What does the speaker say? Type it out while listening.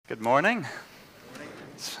Good morning.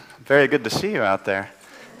 It's very good to see you out there.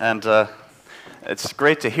 And it's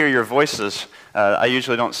great to hear your voices. I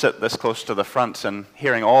usually don't sit this close to the front, and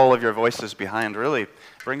hearing all of your voices behind really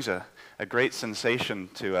brings a great sensation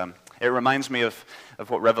to... It reminds me of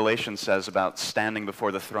what Revelation says about standing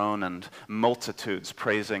before the throne and multitudes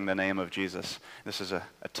praising the name of Jesus. This is a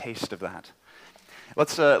taste of that.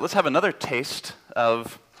 Let's have another taste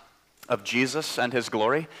of Jesus and his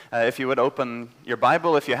glory. If you would open your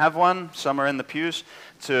Bible, if you have one, somewhere in the pews,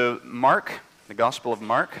 to Mark, the Gospel of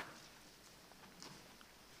Mark.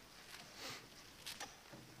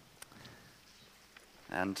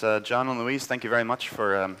 And John and Louise, thank you very much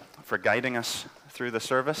for guiding us through the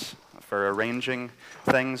service, for arranging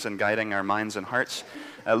things and guiding our minds and hearts.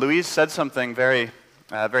 Louise said something very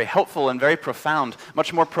helpful and very profound,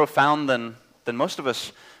 much more profound than most of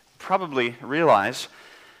us probably realize.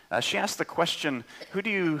 She asked the question, who do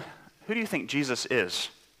you think Jesus is?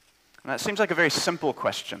 And that seems like a very simple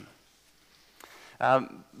question.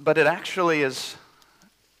 But it actually is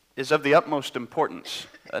of the utmost importance,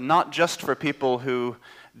 not just for people who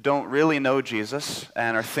don't really know Jesus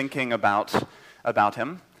and are thinking about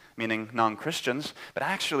him, meaning non-Christians, but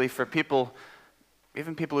actually for people,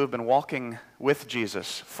 even people who have been walking with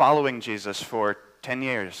Jesus, following Jesus for 10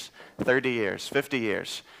 years, 30 years, 50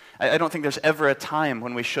 years. I don't think there's ever a time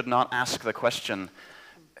when we should not ask the question,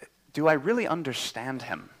 do I really understand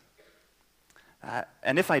him?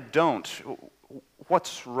 And if I don't,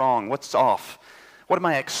 what's wrong? What's off? What am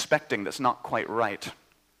I expecting that's not quite right?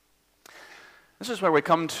 This is where we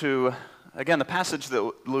come to, again, the passage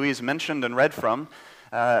that Louise mentioned and read from,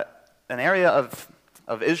 an area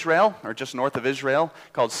of Israel, or just north of Israel,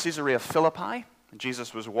 called Caesarea Philippi.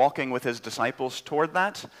 Jesus was walking with his disciples toward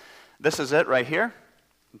that. This is it right here.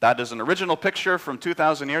 That is an original picture from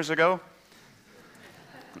 2,000 years ago.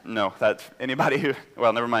 No, anybody who,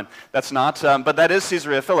 well, never mind. That's not, but that is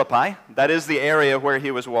Caesarea Philippi. That is the area where he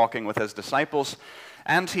was walking with his disciples.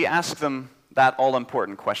 And he asked them that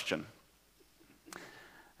all-important question.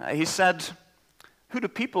 He said, who do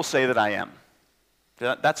people say that I am?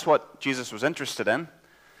 That's what Jesus was interested in.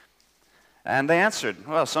 And they answered,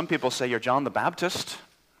 well, some people say you're John the Baptist.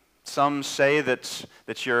 Some say that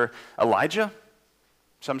you're Elijah.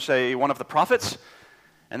 Some say one of the prophets.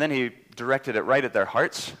 And then he directed it right at their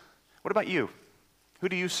hearts. What about you? Who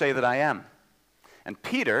do you say that I am? And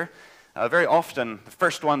Peter, very often the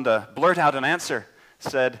first one to blurt out an answer,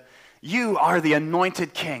 said, you are the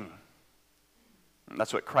anointed king. And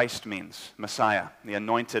that's what Christ means, Messiah, the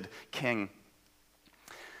anointed king.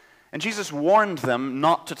 And Jesus warned them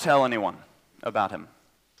not to tell anyone about him.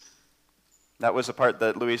 That was the part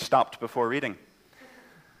that Louise stopped before reading.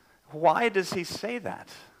 Why does he say that?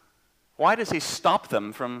 Why does he stop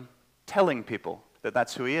them from telling people that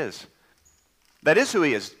that's who he is? That is who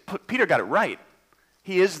he is. Peter got it right.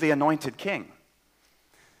 He is the anointed king.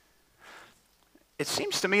 It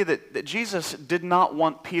seems to me that Jesus did not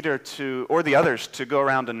want Peter to, or the others, to go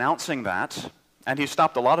around announcing that, and he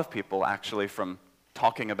stopped a lot of people, actually, from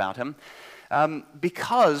talking about him,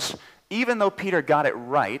 because even though Peter got it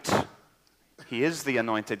right, he is the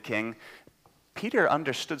anointed king, Peter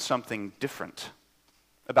understood something different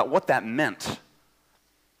about what that meant.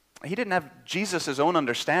 He didn't have Jesus' own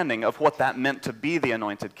understanding of what that meant to be the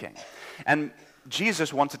anointed king. And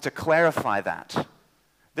Jesus wanted to clarify that.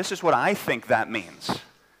 This is what I think that means.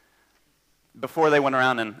 Before they went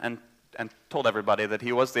around and told everybody that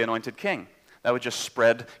he was the anointed king. That would just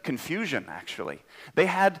spread confusion, actually. They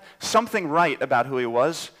had something right about who he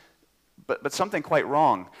was, but something quite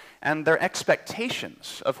wrong. And their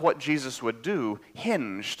expectations of what Jesus would do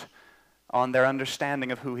hinged on their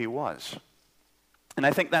understanding of who he was. And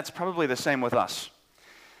I think that's probably the same with us.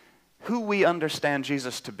 Who we understand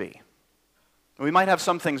Jesus to be. We might have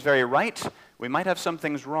some things very right, we might have some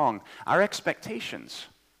things wrong. Our expectations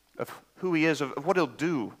of who he is, of what he'll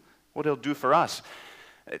do for us,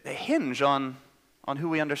 they hinge on who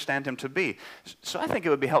we understand him to be. So I think it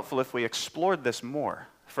would be helpful if we explored this more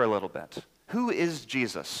for a little bit. Who is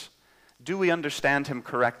Jesus? Do we understand him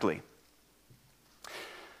correctly?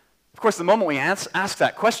 Of course, the moment we ask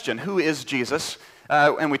that question, who is Jesus,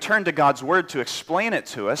 and we turn to God's Word to explain it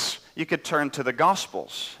to us, you could turn to the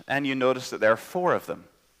Gospels, and you notice that there are 4 of them.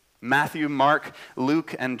 Matthew, Mark,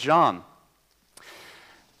 Luke, and John.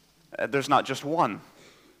 There's not just one.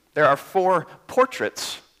 There are 4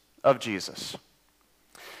 portraits of Jesus.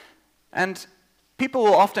 And people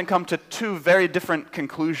will often come to 2 very different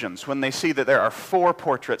conclusions when they see that there are 4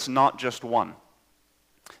 portraits, not just one.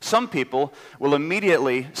 Some people will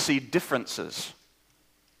immediately see differences.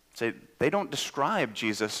 Say, they don't describe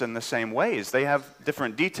Jesus in the same ways. They have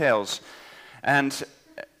different details. And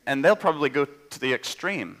And they'll probably go to the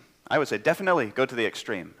extreme. I would say definitely go to the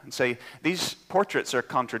extreme and say, these portraits are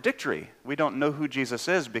contradictory. We don't know who Jesus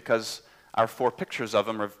is because our 4 pictures of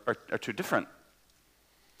him are too different.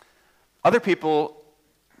 Other people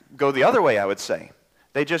go the other way, I would say.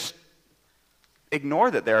 They just ignore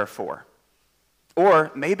that there are 4.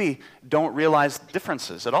 Or maybe don't realize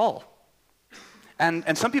differences at all.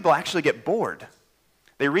 And some people actually get bored.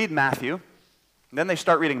 They read Matthew, then they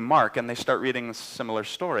start reading Mark, and they start reading similar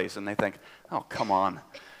stories, and they think, oh, come on.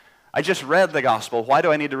 I just read the gospel. Why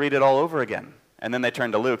do I need to read it all over again? And then they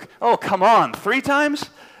turn to Luke. Oh, come on, 3 times?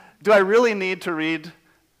 Do I really need to read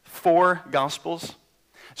 4 gospels?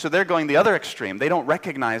 So they're going the other extreme. They don't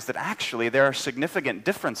recognize that actually there are significant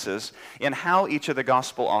differences in how each of the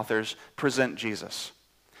gospel authors present Jesus.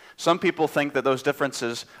 Some people think that those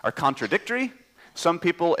differences are contradictory. Some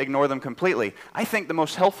people ignore them completely. I think the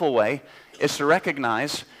most helpful way is to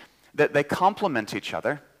recognize that they complement each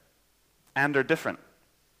other and are different.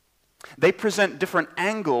 They present different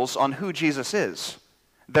angles on who Jesus is.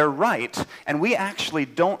 They're right, and we actually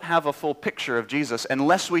don't have a full picture of Jesus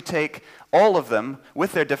unless we take all of them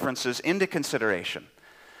with their differences into consideration.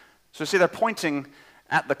 So see, they're pointing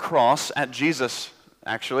at the cross, at Jesus,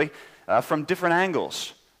 actually, from different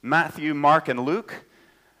angles. Matthew, Mark, and Luke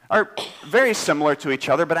are very similar to each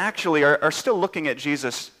other, but actually are still looking at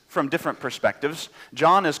Jesus from different perspectives.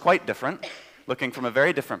 John is quite different, looking from a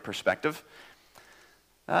very different perspective.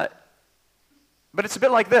 But it's a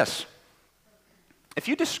bit like this. If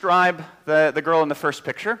you describe the girl in the first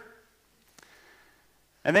picture,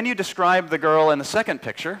 and then you describe the girl in the second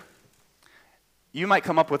picture, you might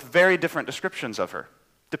come up with very different descriptions of her,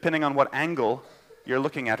 depending on what angle you're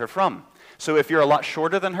looking at her from. So if you're a lot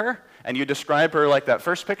shorter than her, and you describe her like that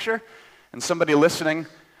first picture, and somebody listening,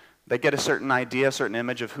 they get a certain idea, a certain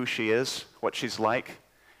image of who she is, what she's like,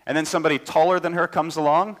 and then somebody taller than her comes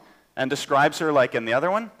along and describes her like in the other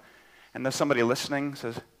one, and then somebody listening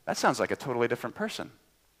says, that sounds like a totally different person.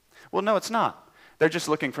 Well, no, it's not. They're just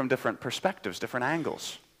looking from different perspectives, different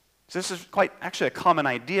angles. So this is quite actually a common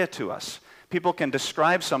idea to us. People can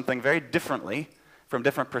describe something very differently from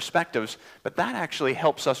different perspectives, but that actually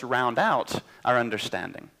helps us round out our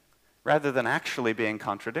understanding, rather than actually being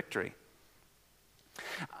contradictory.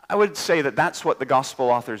 I would say that that's what the gospel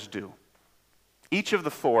authors do. Each of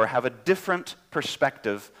the 4 have a different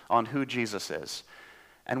perspective on who Jesus is.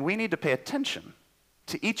 And we need to pay attention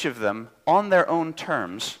to each of them on their own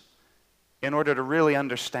terms in order to really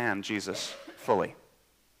understand Jesus fully.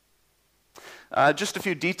 Just a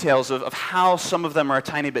few details of how some of them are a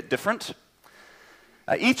tiny bit different.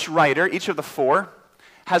 Each writer, each of the 4,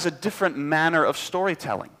 has a different manner of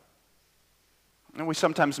storytelling. And we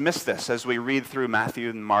sometimes miss this as we read through Matthew,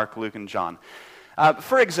 and Mark, Luke, and John.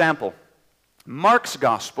 For example, Mark's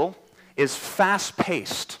gospel is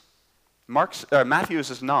fast-paced. Matthew's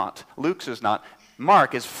is not. Luke's is not.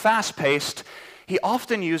 Mark is fast-paced. He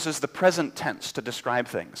often uses the present tense to describe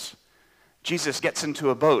things. Jesus gets into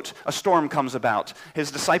a boat. A storm comes about.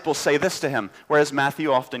 His disciples say this to him, whereas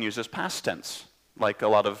Matthew often uses past tense, like a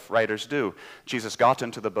lot of writers do. Jesus got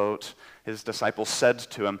into the boat. His disciples said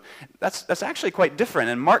to him. That's actually quite different,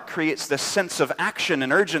 and Mark creates this sense of action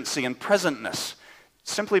and urgency and presentness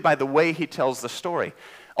simply by the way he tells the story.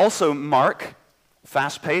 Also, Mark,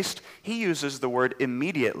 fast-paced, he uses the word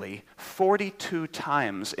immediately 42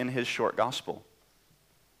 times in his short gospel.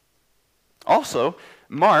 Also,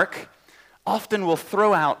 Mark often will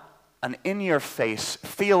throw out an in-your-face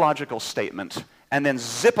theological statement and then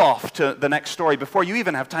zip off to the next story before you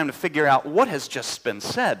even have time to figure out what has just been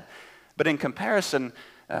said. But in comparison,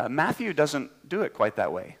 Matthew doesn't do it quite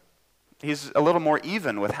that way. He's a little more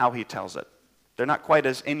even with how he tells it. They're not quite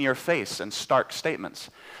as in-your-face and stark statements.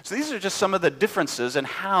 So these are just some of the differences in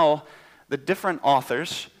how the different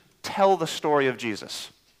authors tell the story of Jesus.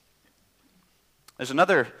 There's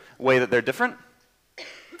another way that they're different.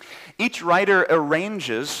 Each writer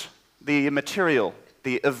arranges the material,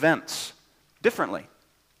 the events, differently.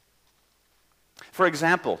 For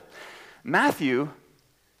example, Matthew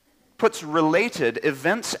puts related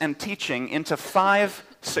events and teaching into 5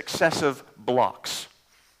 successive blocks.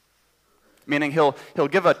 Meaning he'll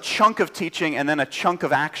give a chunk of teaching and then a chunk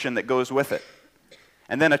of action that goes with it.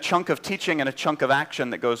 And then a chunk of teaching and a chunk of action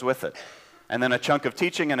that goes with it. And then a chunk of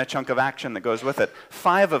teaching and a chunk of action that goes with it.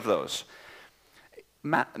 5 of those.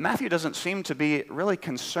 Matthew doesn't seem to be really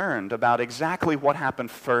concerned about exactly what happened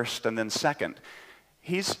first and then second.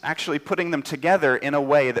 He's actually putting them together in a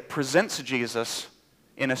way that presents Jesus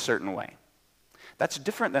in a certain way. That's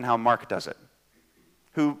different than how Mark does it,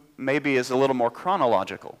 who maybe is a little more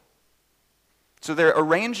chronological. So they're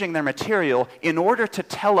arranging their material in order to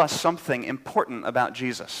tell us something important about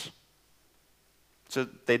Jesus. So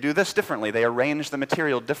they do this differently. They arrange the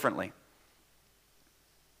material differently.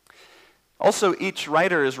 Also, each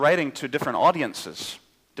writer is writing to different audiences,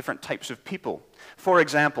 different types of people. For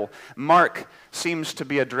example, Mark seems to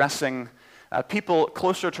be addressing people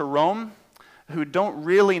closer to Rome who don't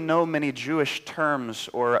really know many Jewish terms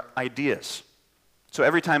or ideas. So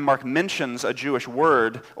every time Mark mentions a Jewish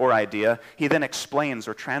word or idea, he then explains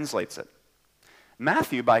or translates it.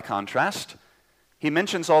 Matthew, by contrast, he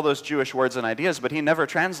mentions all those Jewish words and ideas, but he never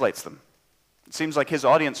translates them. It seems like his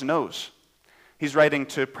audience knows. He's writing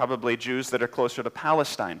to probably Jews that are closer to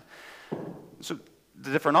Palestine. So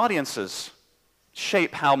the different audiences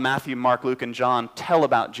shape how Matthew, Mark, Luke, and John tell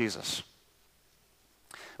about Jesus.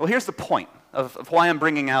 Well, here's the point of why I'm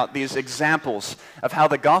bringing out these examples of how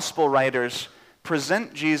the gospel writers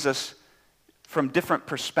present Jesus from different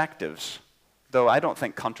perspectives, though I don't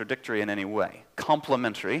think contradictory in any way,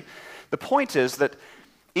 complementary. The point is that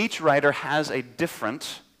each writer has a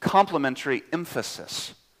different complementary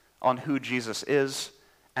emphasis on who Jesus is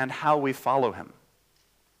and how we follow him.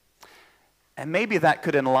 And maybe that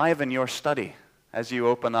could enliven your study as you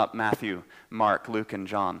open up Matthew, Mark, Luke, and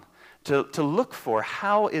John, to look for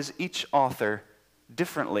how is each author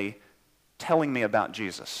differently telling me about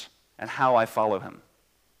Jesus and how I follow him.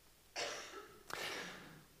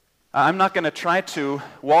 I'm not going to try to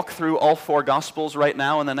walk through all 4 Gospels right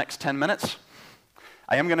now in the next 10 minutes.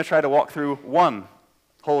 I am going to try to walk through one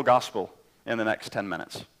whole Gospel in the next 10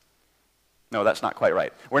 minutes. No, that's not quite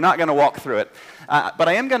right. We're not going to walk through it. But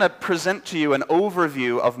I am going to present to you an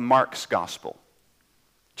overview of Mark's Gospel,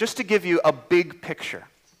 just to give you a big picture.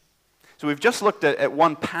 So we've just looked at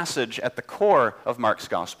one passage at the core of Mark's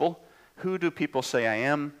Gospel. Who do people say I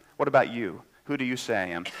am? What about you? Who do you say I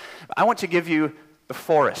am? I want to give you the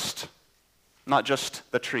forest, not just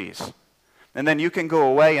the trees. And then you can go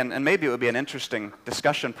away, and maybe it would be an interesting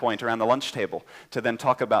discussion point around the lunch table to then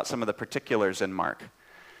talk about some of the particulars in Mark.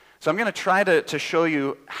 So I'm going to try to show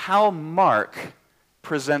you how Mark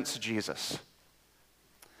presents Jesus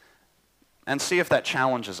and see if that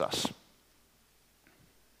challenges us.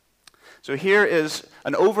 So here is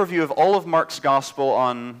an overview of all of Mark's gospel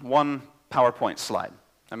on one PowerPoint slide.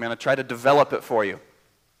 I'm going to try to develop it for you.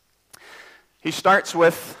 He starts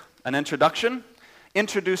with an introduction,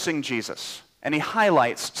 introducing Jesus, and he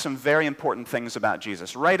highlights some very important things about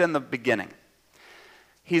Jesus right in the beginning.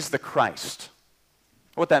 He's the Christ.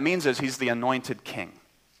 What that means is he's the anointed king.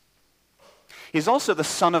 He's also the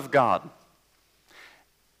Son of God.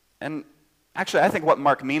 And actually, I think what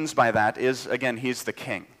Mark means by that is, again, he's the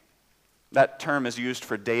king. That term is used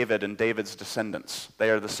for David and David's descendants. They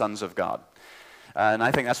are the sons of God. And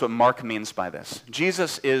I think that's what Mark means by this.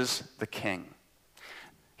 Jesus is the king.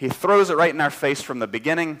 He throws it right in our face from the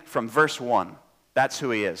beginning, from verse 1. That's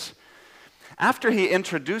who he is. After he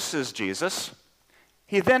introduces Jesus,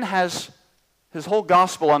 he then has his whole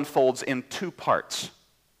gospel unfolds in 2 parts.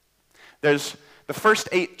 There's the first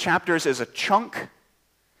 8 chapters is a chunk,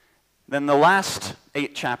 then the last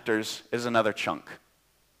 8 chapters is another chunk.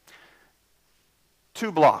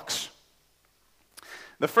 2 blocks.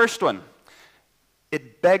 The first one,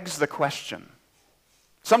 it begs the question,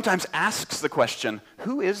 sometimes asks the question,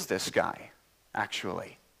 who is this guy,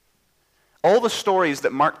 actually? All the stories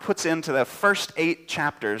that Mark puts into the first 8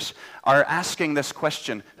 chapters are asking this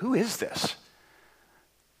question, who is this?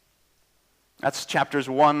 That's chapters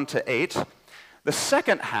 1 to 8. The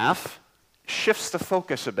second half shifts the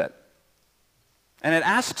focus a bit. And it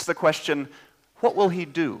asks the question, what will he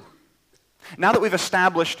do? Now that we've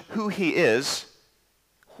established who he is,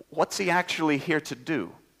 what's he actually here to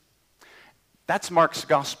do? That's Mark's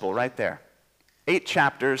gospel right there. 8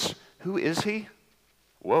 chapters. Who is he?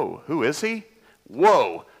 Whoa, who is he?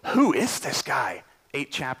 Whoa, who is this guy?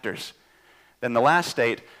 8 chapters. Then the last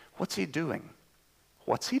 8, what's he doing?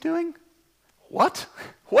 What's he doing? What?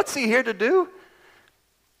 What's he here to do?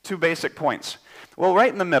 2 basic points. Well,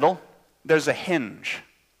 right in the middle, there's a hinge,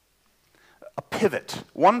 a pivot,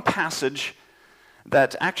 one passage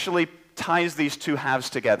that actually ties these 2 halves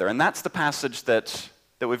together, and that's the passage that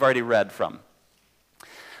we've already read from.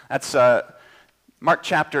 That's Mark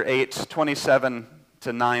chapter 8, 27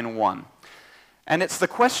 to 9:1. And it's the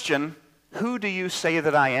question, who do you say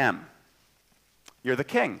that I am? You're the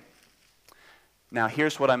king. Now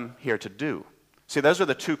here's what I'm here to do. See, those are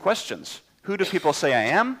the 2 questions. Who do people say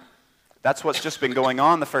I am? That's what's just been going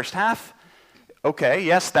on the first half. Okay,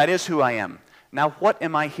 yes, that is who I am. Now what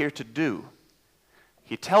am I here to do?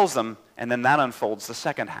 He tells them, and then that unfolds the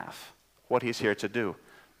second half, what he's here to do.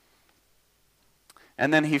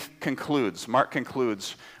 And then Mark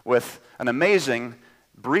concludes with an amazing,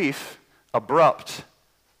 brief, abrupt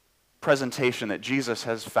presentation that Jesus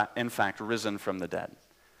has in fact risen from the dead.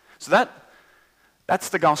 So that's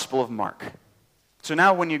the Gospel of Mark. So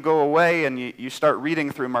now when you go away and you start reading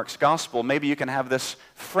through Mark's Gospel, maybe you can have this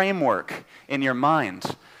framework in your mind,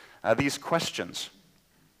 these questions.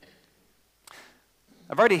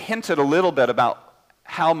 I've already hinted a little bit about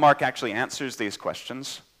how Mark actually answers these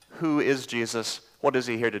questions. Who is Jesus? What is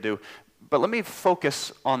he here to do? But let me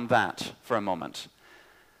focus on that for a moment.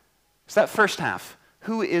 It's that first half.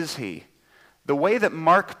 Who is he? The way that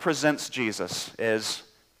Mark presents Jesus is,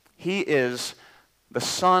 he is the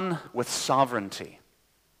Son with sovereignty.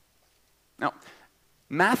 Now,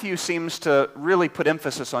 Matthew seems to really put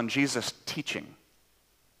emphasis on Jesus' teaching,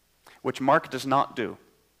 which Mark does not do.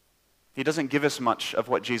 He doesn't give us much of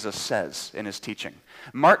what Jesus says in his teaching.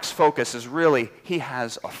 Mark's focus is really, he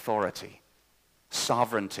has authority,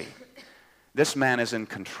 sovereignty. This man is in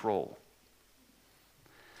control.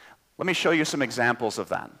 Let me show you some examples of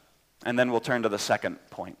that, and then we'll turn to the second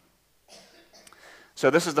point. So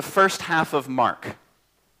this is the first half of Mark.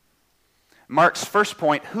 Mark's first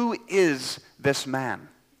point, who is this man?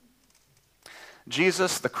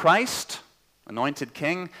 Jesus the Christ, anointed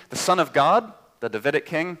king, the Son of God, the Davidic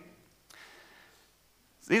king.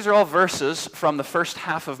 These are all verses from the first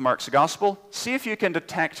half of Mark's gospel. See if you can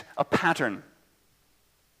detect a pattern.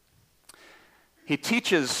 He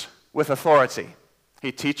teaches with authority.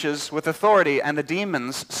 He teaches with authority, and the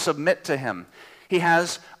demons submit to him. He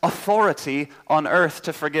has authority on earth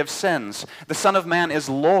to forgive sins. The Son of Man is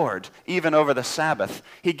Lord, even over the Sabbath.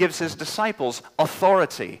 He gives his disciples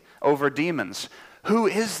authority over demons. Who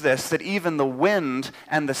is this that even the wind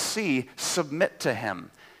and the sea submit to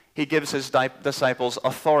him? He gives his disciples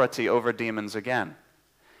authority over demons again.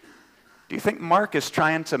 Do you think Mark is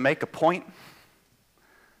trying to make a point?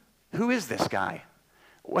 Who is this guy?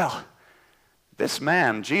 Well, this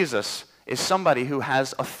man, Jesus, is somebody who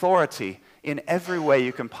has authority in every way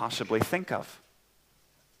you can possibly think of.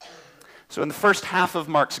 So in the first half of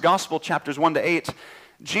Mark's gospel, chapters 1 to 8,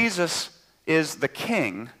 Jesus is the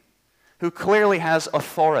king who clearly has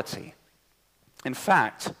authority. In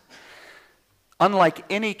fact, unlike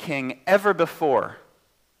any king ever before,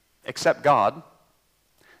 except God,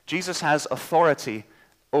 Jesus has authority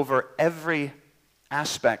over every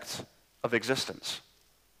aspect of existence.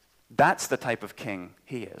 That's the type of king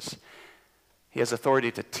he is. He has authority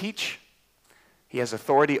to teach. He has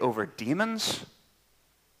authority over demons.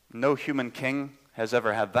 No human king has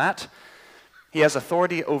ever had that. He has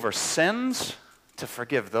authority over sins, to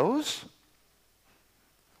forgive those.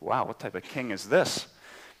 Wow, what type of king is this?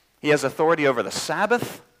 He has authority over the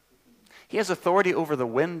Sabbath. He has authority over the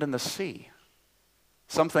wind and the sea.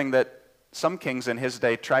 Something that some kings in his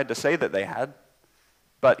day tried to say that they had,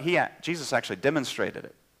 but Jesus actually demonstrated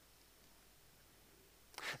it.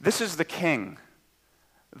 This is the king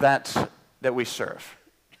that we serve.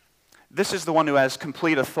 This is the one who has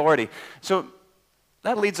complete authority. So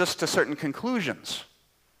that leads us to certain conclusions.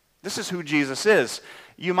 This is who Jesus is.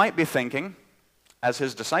 You might be thinking, as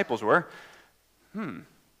his disciples were,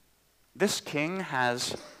 this king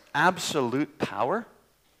has absolute power,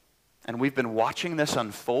 and we've been watching this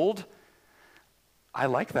unfold. I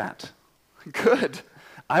like that. Good.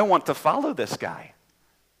 I want to follow this guy.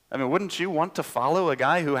 I mean, wouldn't you want to follow a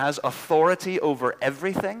guy who has authority over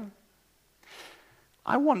everything?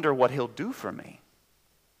 I wonder what he'll do for me.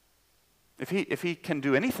 If he can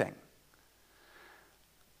do anything.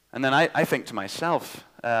 And then I think to myself,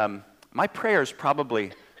 my prayers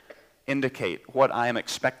probably indicate what I am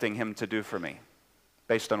expecting him to do for me,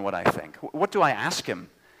 based on what I think. What do I ask him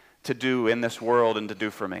to do in this world and to do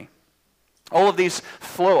for me? All these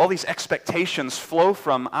expectations flow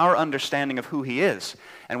from our understanding of who he is.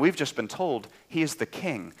 And we've just been told he is the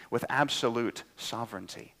king with absolute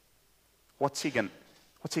sovereignty. What's he going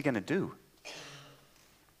to do?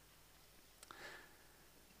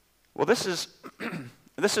 Well, this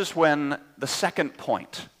is when the second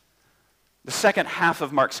point, the second half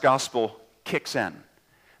of Mark's gospel kicks in.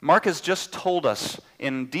 Mark has just told us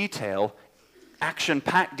in detail,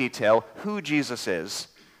 action-packed detail, who Jesus is,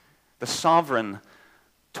 the sovereign,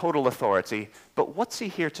 total authority, but what's he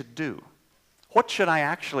here to do? What should I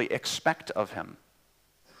actually expect of him?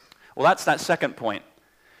 Well, that's that second point.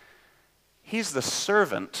 He's the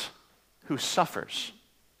servant who suffers.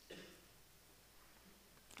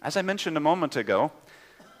 As I mentioned a moment ago,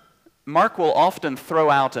 Mark will often throw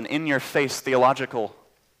out an in-your-face theological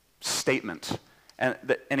statement, and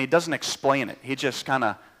he doesn't explain it. He just kind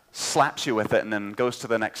of slaps you with it and then goes to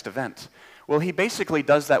the next event. Well, he basically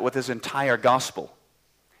does that with his entire gospel.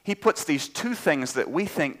 He puts these two things that we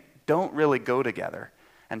think don't really go together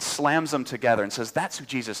and slams them together and says, that's who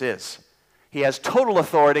Jesus is. He has total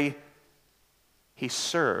authority. He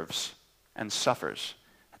serves and suffers.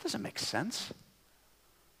 That doesn't make sense.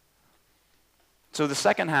 So the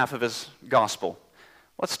second half of his gospel,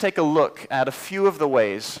 let's take a look at a few of the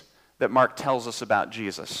ways that Mark tells us about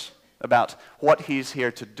Jesus, about what he's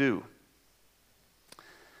here to do.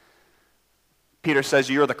 Peter says,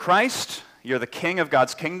 you're the Christ, you're the king of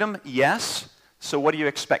God's kingdom. Yes. So what do you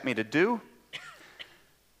expect me to do?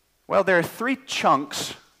 Well, there are three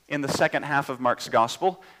chunks in the second half of Mark's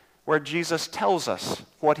gospel where Jesus tells us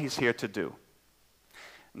what he's here to do.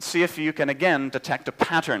 And see if you can again detect a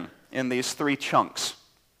pattern in these three chunks.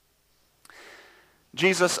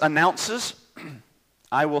 Jesus announces,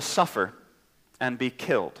 I will suffer and be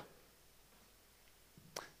killed,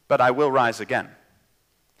 but I will rise again.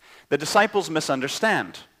 The disciples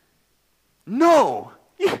misunderstand. No,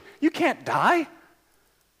 you can't die.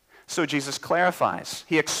 So Jesus clarifies.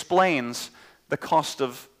 He explains the cost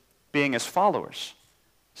of being his followers.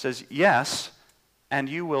 He says, yes, and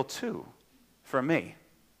you will too, for me.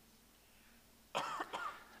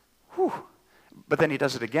 Whew. But then he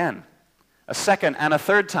does it again. A second and a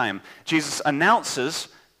third time, Jesus announces,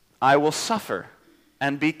 I will suffer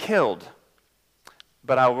and be killed,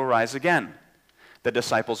 but I will rise again. The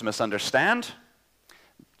disciples misunderstand,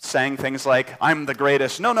 saying things like, I'm the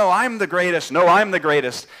greatest. No, I'm the greatest. No, I'm the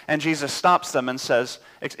greatest. And Jesus stops them and says,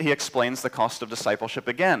 he explains the cost of discipleship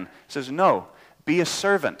again. He says, no, be a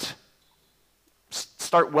servant.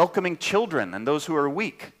 Start welcoming children and those who are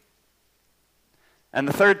weak. And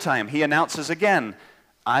the third time, he announces again,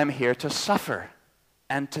 I'm here to suffer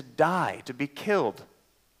and to die, to be killed.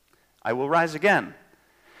 I will rise again.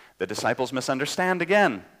 The disciples misunderstand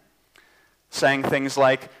again, saying things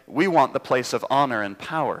like, we want the place of honor and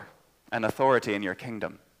power and authority in your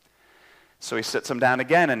kingdom. So he sits them down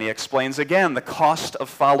again and he explains again the cost of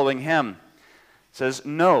following him. He says,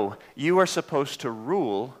 no, you are supposed to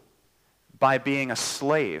rule by being a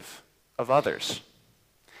slave of others.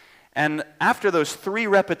 And after those three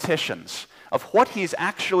repetitions of what he's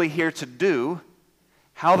actually here to do,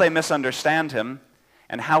 how they misunderstand him,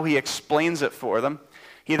 and how he explains it for them,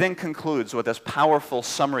 he then concludes with this powerful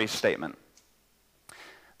summary statement.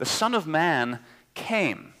 The Son of Man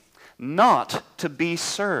came not to be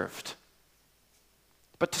served,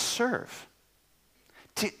 but to serve,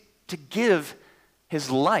 to give his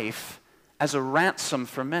life as a ransom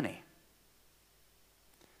for many.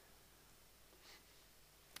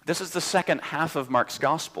 This is the second half of Mark's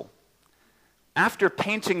gospel. After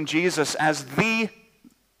painting Jesus as the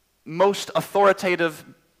most authoritative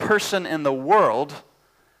person in the world,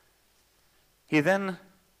 he then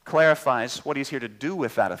clarifies what he's here to do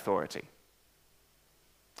with that authority.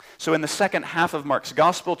 So in the second half of Mark's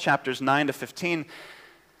gospel, chapters 9 to 15,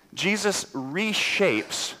 Jesus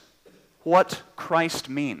reshapes what Christ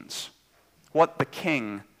means, what the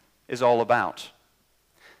King is all about,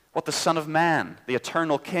 what the Son of Man, the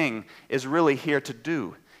eternal King, is really here to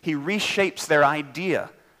do. He reshapes their idea,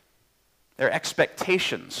 their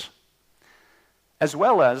expectations, as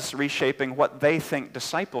well as reshaping what they think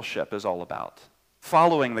discipleship is all about,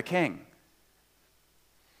 following the King.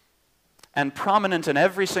 And prominent in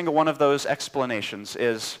every single one of those explanations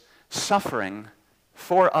is suffering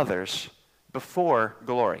for others before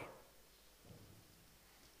glory.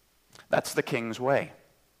 That's the King's way.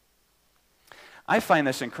 I find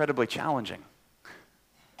this incredibly challenging.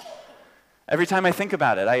 Every time I think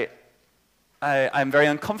about it, I'm very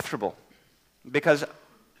uncomfortable because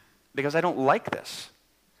I don't like this.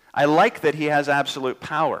 I like that he has absolute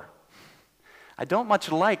power. I don't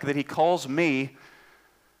much like that he calls me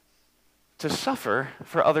to suffer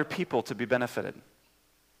for other people to be benefited.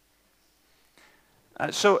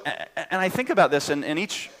 And I think about this in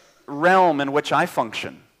each realm in which I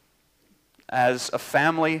function, as a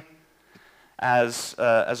family, as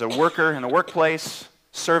a worker in a workplace,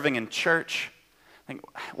 serving in church. I think,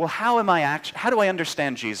 well, how do I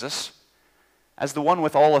understand Jesus as the one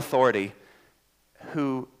with all authority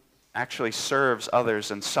who actually serves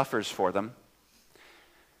others and suffers for them?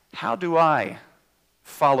 How do I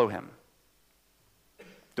follow him?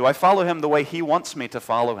 Do I follow him the way he wants me to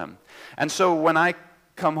follow him? And so when I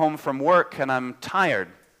come home from work and I'm tired,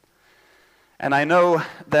 and I know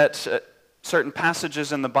that certain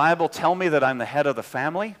passages in the Bible tell me that I'm the head of the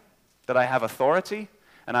family, that I have authority,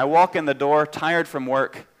 and I walk in the door tired from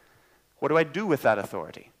work, what do I do with that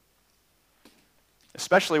authority?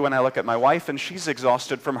 Especially when I look at my wife and she's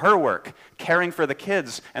exhausted from her work, caring for the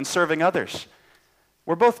kids and serving others.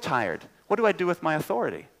 We're both tired. What do I do with my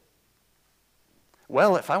authority?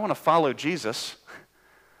 Well, if I want to follow Jesus,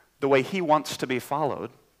 the way he wants to be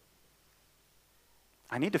followed,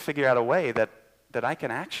 I need to figure out a way that I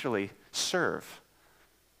can actually serve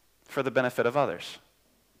for the benefit of others.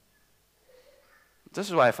 This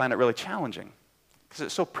is why I find it really challenging, because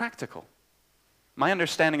it's so practical. My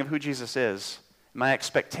understanding of who Jesus is, my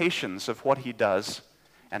expectations of what he does,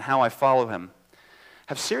 and how I follow him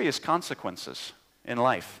have serious consequences in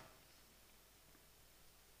life.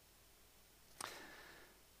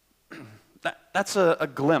 That's a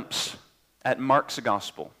glimpse at Mark's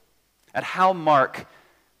gospel, at how Mark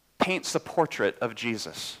paints the portrait of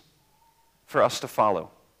Jesus for us to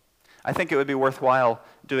follow. I think it would be worthwhile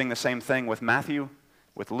doing the same thing with Matthew,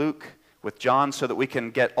 with Luke, with John, so that we can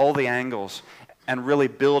get all the angles and really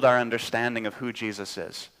build our understanding of who Jesus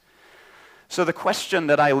is. So the question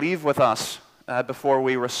that I leave with us before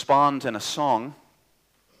we respond in a song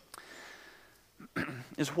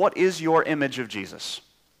is, what is your image of Jesus?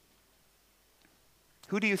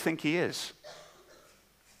 Who do you think he is?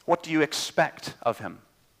 What do you expect of him?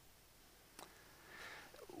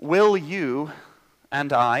 Will you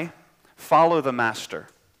and I follow the Master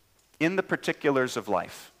in the particulars of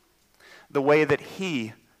life, the way that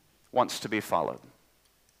he wants to be followed?